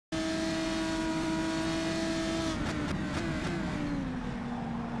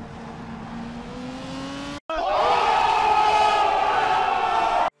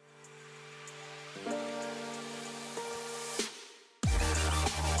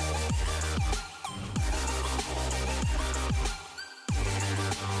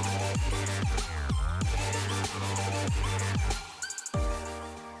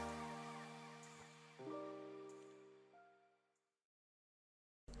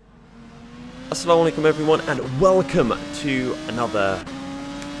Assalamu'Alaikum everyone, and welcome to another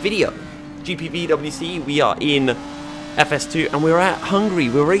video. GPVWC, we are in FS2 and we're at Hungary.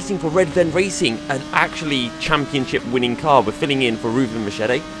 We're racing for Red Ven Racing, an actually championship winning car. We're filling in for Rouven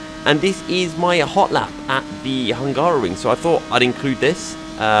Meschede, and this is my hot lap at the Hungary, so I thought I'd include this.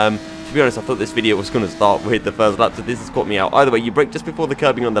 To be honest, I thought this video was going to start with the first lap, so this has caught me out. Either way, you brake just before the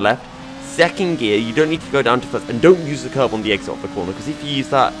curbing on the left. Second gear, you don't need to go down to first, and don't use the curb on the exit off the corner, because if you use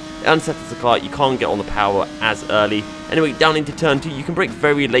that, it unsettles the car, you can't get on the power as early. Anyway, down into turn 2, you can brake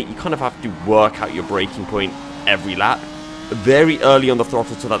very late, you kind of have to work out your braking point every lap. Very early on the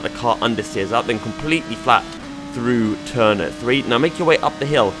throttle so that the car understeers out, then completely flat through turn 3. Now make your way up the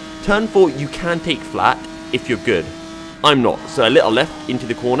hill. Turn 4, you can take flat if you're good. I'm not, so a little left into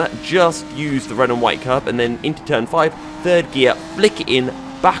the corner, just use the red and white curb, and then into turn 5, third gear, flick it in,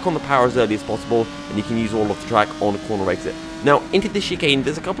 back on the power as early as possible, and you can use all of the track on the corner exit. Now, into the chicane,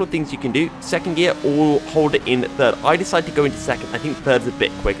 there's a couple of things you can do. Second gear, or hold it in third. I decided to go into second. I think third's a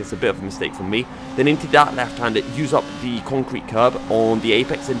bit quick. It's a bit of a mistake from me. Then into that left-hander, use up the concrete curb on the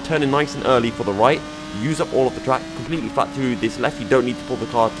apex, and turn in nice and early for the right. Use up all of the track, completely flat through this left. You don't need to pull the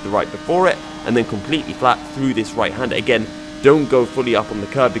car to the right before it, and then completely flat through this right-hander. Again, don't go fully up on the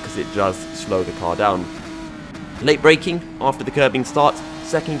curb because it does slow the car down. Late braking after the curbing starts.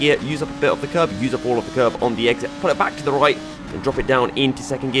 Second gear, use up a bit of the curb, use up all of the curb on the exit, put it back to the right and drop it down into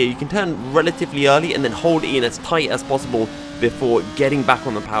second gear. You can turn relatively early and then hold it in as tight as possible before getting back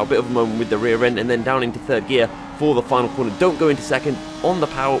on the power. Bit of a moment with the rear end, and then down into third gear for the final corner. Don't go into second on the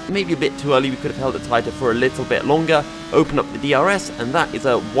power, maybe a bit too early. We could have held it tighter for a little bit longer. Open up the DRS, and that is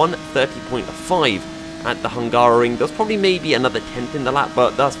a 1:30.5 at the Hungary. There's probably maybe another 10th in the lap,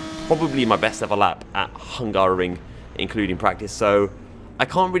 but that's probably my best ever lap at Hungary, including practice, so I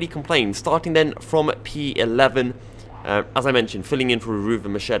can't really complain. Starting then from P11, as I mentioned, filling in for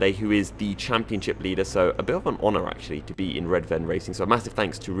Rouven Meschede, who is the championship leader, so a bit of an honour actually to be in Red Ven Racing. So a massive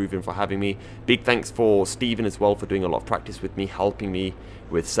thanks to Rouven for having me. Big thanks for Stephen as well for doing a lot of practice with me, helping me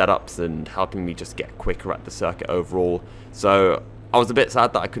with setups and helping me just get quicker at the circuit overall. So I was a bit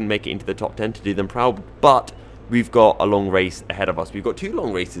sad that I couldn't make it into the top 10 to do them proud, but we've got a long race ahead of us. We've got 2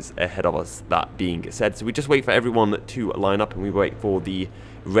 long races ahead of us, that being said. So we just wait for everyone to line up and we wait for the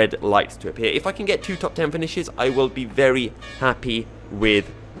red lights to appear. If I can get 2 top 10 finishes, I will be very happy with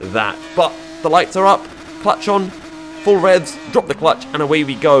that. But the lights are up, clutch on, full revs, drop the clutch, and away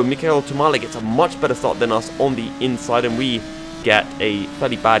we go. Michael Tumala gets a much better start than us on the inside, and we get a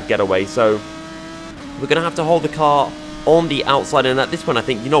fairly bad getaway. So we're going to have to hold the car on the outside, and at this point I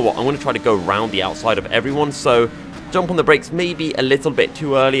think, you know what, I'm going to try to go round the outside of everyone, so jump on the brakes maybe a little bit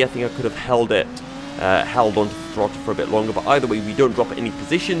too early. I think I could have held onto the throttle for a bit longer, but either way we don't drop any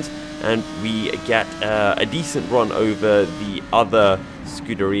positions and we get a decent run over the other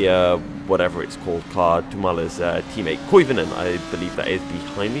Scuderia, whatever it's called, car, Tumala's teammate Koivunen, I believe that is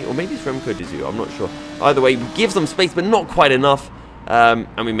behind me, or maybe it's Remco Dizu, I'm not sure. Either way, we give them space but not quite enough,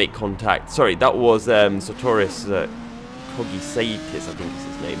 and we make contact. Sorry, that was Sotoris Kogisaitis, I think is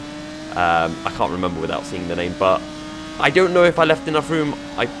his name. I can't remember without seeing the name, but I don't know if I left enough room.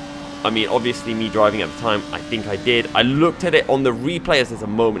 I mean, obviously me driving at the time, I think I did. I looked at it on the replay as there's a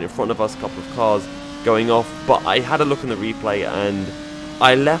moment in front of us, a couple of cars going off, but I had a look in the replay and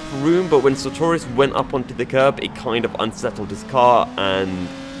I left room, but when Sotoris went up onto the curb, it kind of unsettled his car and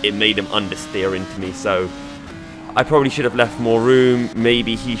it made him understeer into me, so I probably should have left more room.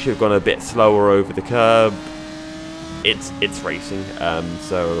 Maybe he should have gone a bit slower over the curb. It's racing,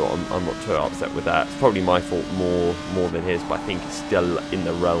 so I'm not too upset with that. It's probably my fault more than his, but I think it's still in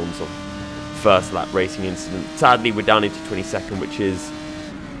the realms of first lap racing incident. Sadly, we're down into 22nd, which is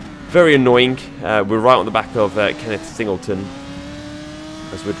very annoying. We're right on the back of Kenneth Singleton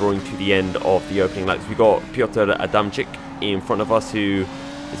as we're drawing to the end of the opening laps. We've got Piotr Adamczyk in front of us, who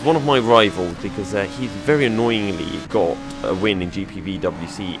is one of my rivals because he's very annoyingly got a win in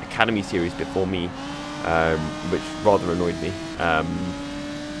GPVWC Academy Series before me, which rather annoyed me.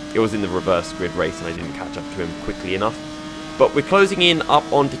 It was in the reverse grid race and I didn't catch up to him quickly enough. But we're closing in up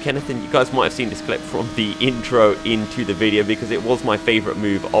onto Kenneth, and you guys might have seen this clip from the intro into the video because it was my favourite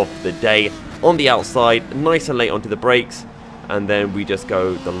move of the day. On the outside, nice and late onto the brakes, and then we just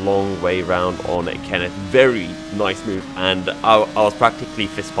go the long way round on Kenneth. Very nice move, and I was practically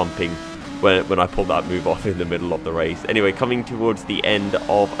fist pumping when I pulled that move off in the middle of the race. Anyway, coming towards the end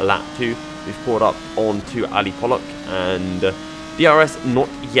of lap 2, we've caught up onto Ali Pollock, and DRS not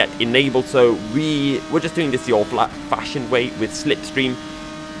yet enabled, so we're just doing this the old-fashioned way with slipstream.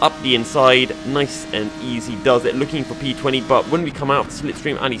 Up the inside, nice and easy does it, looking for P20, but when we come out of the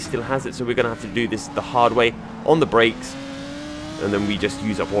slipstream, Ali still has it, so we're going to have to do this the hard way on the brakes. and then we just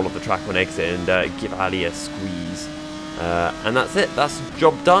use up all of the track on exit and give Ali a squeeze. And that's it, that's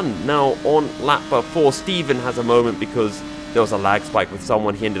job done. Now on lap 4, Stephen has a moment because there was a lag spike with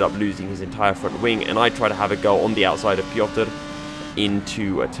someone. He ended up losing his entire front wing, and I try to have a go on the outside of Piotr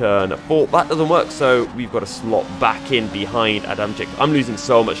into a turn 4. That doesn't work, so we've got to slot back in behind Adamczyk. I'm losing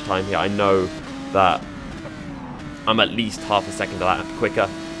so much time here. I know that I'm at least half a second a lap quicker.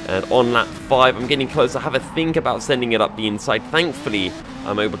 And on lap 5, I'm getting close. I have a think about sending it up the inside. Thankfully,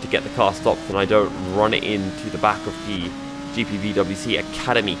 I'm able to get the car stopped and I don't run it into the back of the GPVWC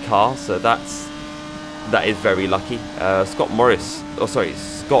Academy car. So that is very lucky. Scott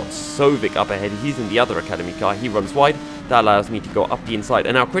Sovic up ahead. He's in the other Academy car. He runs wide. That allows me to go up the inside.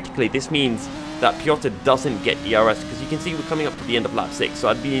 And now critically, this means that Piotr doesn't get DRS, because you can see we're coming up to the end of lap 6. So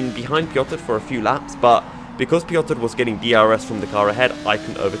I'd been behind Piotr for a few laps, but because Piotr was getting DRS from the car ahead, I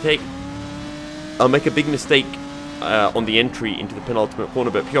couldn't overtake. I'll make a big mistake on the entry into the penultimate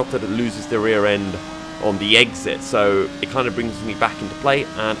corner, but Piotr loses the rear end on the exit, so it kind of brings me back into play,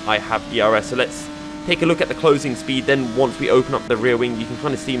 and I have DRS. So let's take a look at the closing speed. Then once we open up the rear wing, you can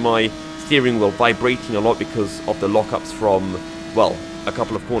kind of see my steering wheel vibrating a lot because of the lockups from, well, a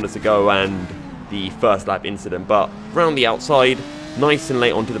couple of corners ago and the first lap incident. But around the outside, nice and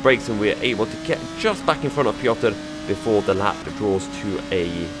late onto the brakes, and we're able to get just back in front of Piotr before the lap draws to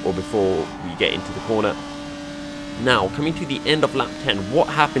before we get into the corner. Now, coming to the end of lap 10, what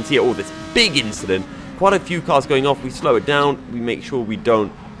happens here? Oh, this big incident. Quite a few cars going off. We slow it down. We make sure we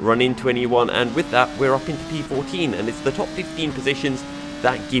don't run into anyone, and with that, we're up into P14, and it's the top 15 positions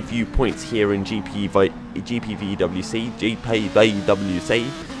that give you points here in GPVWC.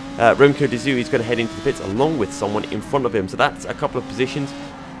 Remco de Zoo is going to head into the pits along with someone in front of him, so that's a couple of positions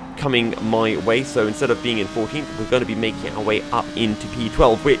coming my way. So instead of being in 14th, we're going to be making our way up into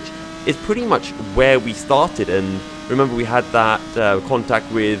P12, which is pretty much where we started. And remember, we had that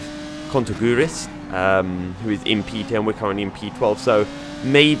contact with Contaguris, who is in P10. We're currently in P12, so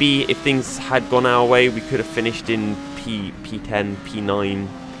maybe if things had gone our way, we could have finished in P10, P9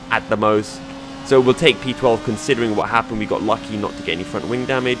 at the most. So we'll take P12 considering what happened. We got lucky not to get any front wing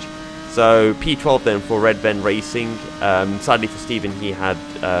damage. So P12 then for Red Ven Racing. Sadly for Stephen, he had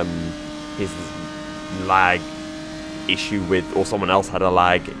his lag issue with, or someone else had a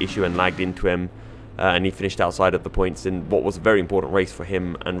lag issue and lagged into him. And he finished outside of the points in what was a very important race for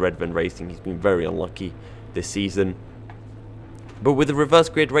him and Red Ven Racing. He's been very unlucky this season. But with the reverse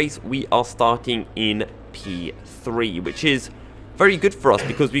grid race, we are starting in P3, which is very good for us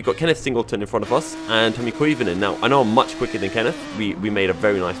because we've got Kenneth Singleton in front of us and Tommy Koivunen. Now, I know I'm much quicker than Kenneth. We made a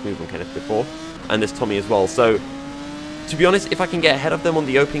very nice move on Kenneth before, and there's Tommy as well. So, to be honest, if I can get ahead of them on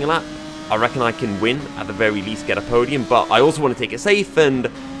the opening lap, I reckon I can win, at the very least get a podium. But I also want to take it safe, and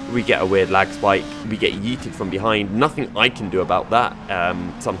we get a weird lag spike. We get yeeted from behind. Nothing I can do about that.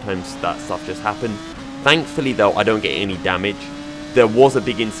 Sometimes that stuff just happens. Thankfully, though, I don't get any damage. There was a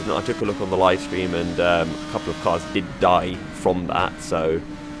big incident. I took a look on the live stream, and a couple of cars did die from that. So,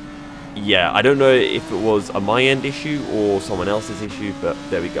 yeah, I don't know if it was a my end issue or someone else's issue, but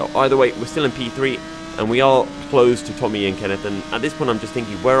there we go. Either way, we're still in P3, and we are close to Tommy and Kenneth. And at this point, I'm just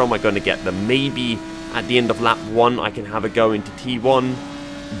thinking, where am I going to get them? Maybe at the end of lap 1, I can have a go into T1,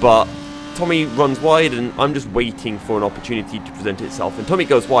 but Tommy runs wide, and I'm just waiting for an opportunity to present itself. And Tommy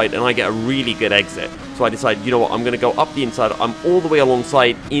goes wide, and I get a really good exit. So I decide, you know what, I'm going to go up the inside. I'm all the way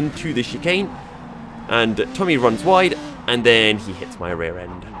alongside into the chicane. And Tommy runs wide, and then he hits my rear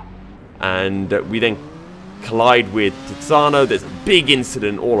end. And we then collide with Tiziano. There's a big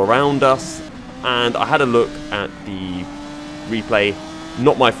incident all around us. And I had a look at the replay.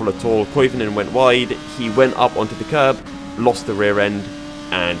 Not my fault at all. Koivunen went wide. He went up onto the curb, lost the rear end,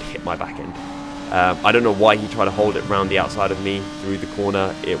 and hit my back end. I don't know why he tried to hold it round the outside of me through the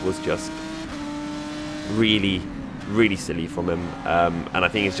corner. It was just really, really silly from him. And I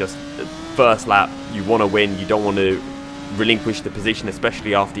think it's just the first lap, you want to win. You don't want to relinquish the position,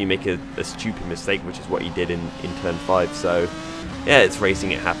 especially after you make a stupid mistake, which is what he did in turn 5. So, yeah, it's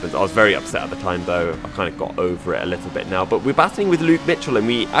racing, it happens. I was very upset at the time, though. I kind of got over it a little bit now. But we're battling with Luke Mitchell, and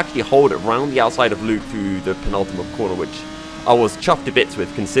we actually hold it round the outside of Luke through the penultimate corner, which I was chuffed to bits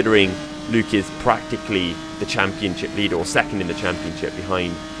with, considering Luke is practically the championship leader, or second in the championship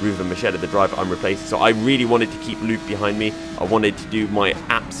behind Rouven Meschede, the driver I'm replacing. So I really wanted to keep Luke behind me. I wanted to do my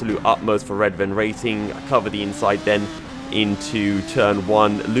absolute utmost for Red Ven Racing. I cover the inside then into turn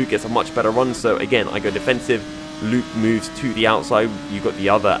 1. Luke gets a much better run, so again, I go defensive. Luke moves to the outside. You've got the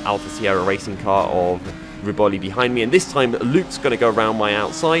other Alfa Sierra racing car of Riboli behind me, and this time Luke's going to go around my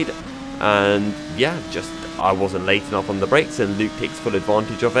outside, and yeah, just I wasn't late enough on the brakes, and Luke takes full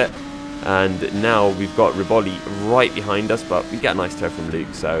advantage of it. And now we've got Riboli right behind us, but we get a nice turn from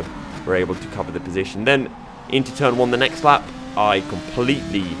Luke, so we're able to cover the position. Then into turn 1 the next lap, I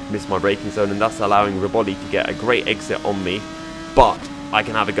completely missed my braking zone, and thus allowing Riboli to get a great exit on me. But I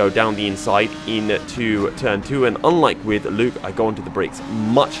can have a go down the inside into turn 2, and unlike with Luke, I go onto the brakes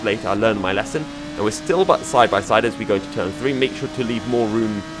much later. I learned my lesson, and we're still but side by side as we go into turn 3. Make sure to leave more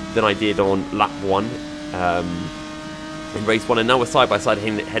room than I did on lap 1 in race 1, and now we're side by side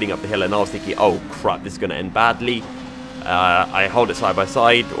heading up the hill, and I was thinking, oh crap, this is going to end badly. I hold it side by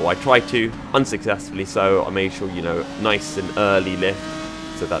side, or I tried to, unsuccessfully, so I made sure, you know, nice and early lift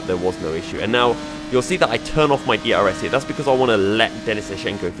so that there was no issue. And now you'll see that I turn off my DRS here. That's because I want to let Denis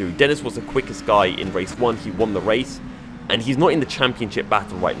Eshenko through. Denis was the quickest guy in race 1. He won the race, and he's not in the championship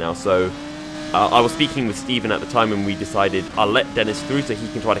battle right now. So I was speaking with Stephen at the time, and we decided I'll let Denis through so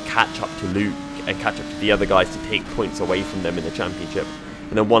he can try to catch up to Luke and catch up to the other guys to take points away from them in the championship.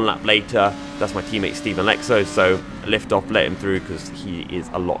 And then 1 lap later, that's my teammate Stephen Lexo, so lift off, let him through because he is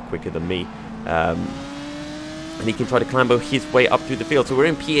a lot quicker than me. And he can try to clamber his way up through the field. So we're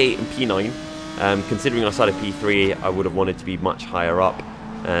in P8 and P9. Considering I started P3, I would have wanted to be much higher up,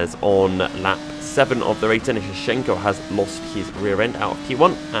 as on lap 7 of the race, Denis Eshenko has lost his rear end out of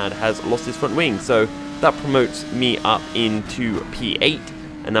P1 and has lost his front wing. So that promotes me up into P8,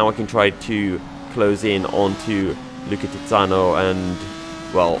 and now I can try to close in onto Luca Tizzano and,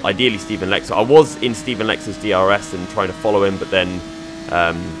 well, ideally Stephen Lexo. I was in Stephen Lexo's DRS and trying to follow him, but then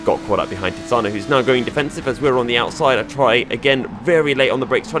got caught up behind Tizzano, who's now going defensive as we're on the outside. I try again very late on the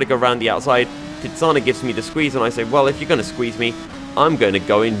brakes, try to go around the outside. Tizzano gives me the squeeze, and I say, well, if you're going to squeeze me, I'm going to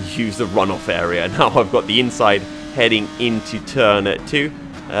go and use the runoff area. Now I've got the inside heading into turn 2.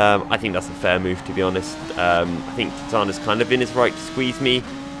 I think that's a fair move, to be honest. I think Tizzano's kind of in his right to squeeze me.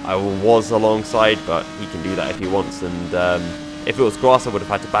 I was alongside, but he can do that if he wants, and if it was grass I would have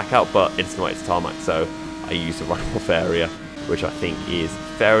had to back out, but it's not, it's tarmac, so I use the runoff area, which I think is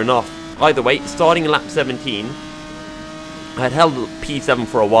fair enough. Either way, starting in lap 17, I had held P7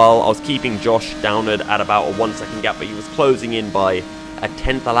 for a while. I was keeping Josh downward at about a 1 second gap, but he was closing in by a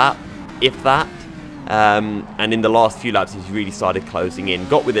tenth a lap, if that. And in the last few laps, he's really started closing in.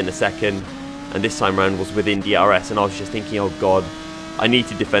 Got within a second, and this time around was within DRS, and I was just thinking, oh god, I need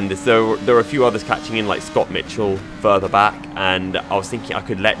to defend this. There were a few others catching in, like Scott Mitchell further back, and I was thinking I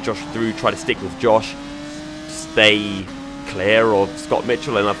could let Josh through, try to stick with Josh, stay clear of Scott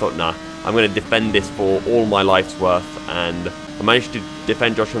Mitchell, and I thought, nah, I'm going to defend this for all my life's worth, and I managed to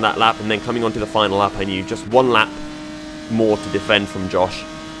defend Josh on that lap, and then coming on to the final lap, I knew just 1 lap more to defend from Josh,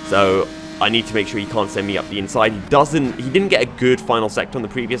 so I need to make sure he can't send me up the inside. He didn't get a good final sector on the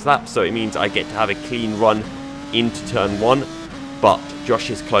previous lap, so it means I get to have a clean run into turn 1, but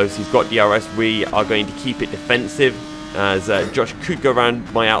Josh is close, he's got DRS. We are going to keep it defensive, as Josh could go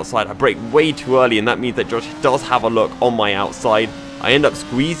around my outside. I brake way too early, and that means that Josh does have a look on my outside. I end up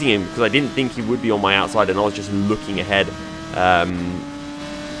squeezing him because I didn't think he would be on my outside, and I was just looking ahead.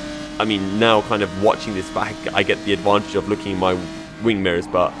 I mean, now kind of watching this back, I get the advantage of looking in my wing mirrors,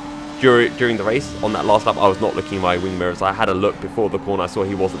 but during the race, on that last lap, I was not looking in my wing mirrors. I had a look before the corner, I saw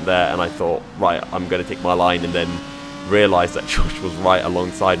he wasn't there, and I thought, right, I'm going to take my line, and then realised that Josh was right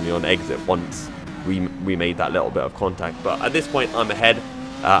alongside me on exit once we made that little bit of contact. But at this point, I'm ahead.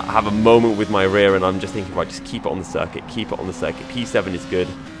 I have a moment with my rear, and I'm just thinking, right, just keep it on the circuit, keep it on the circuit. P7 is good.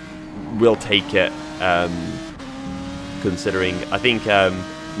 We'll take it, considering, I think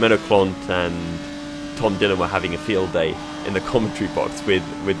Menno Klont and Tom Dillon were having a field day in the commentary box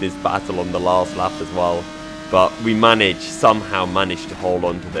with this battle on the last lap as well. But we somehow managed to hold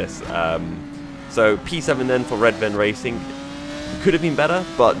on to this. So P7 then for Red Ven Racing. Could have been better,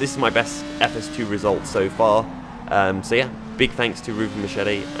 but this is my best FS2 result so far. So yeah, big thanks to Rouven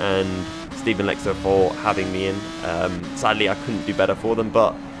Meschede and Stephen Lexo for having me in. Sadly, I couldn't do better for them,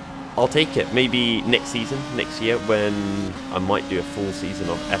 but I'll take it. Maybe next season, next year, when I might do a full season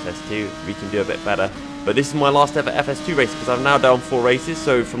of FS2, we can do a bit better. But this is my last ever FS2 race, because I've now done 4 races,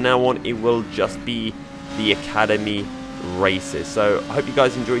 so from now on it will just be the Academy races. So I hope you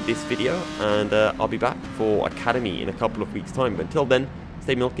guys enjoyed this video, and I'll be back for Academy in a couple of weeks' time. But until then,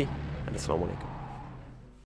 stay milky, and Assalamu'Alaikum.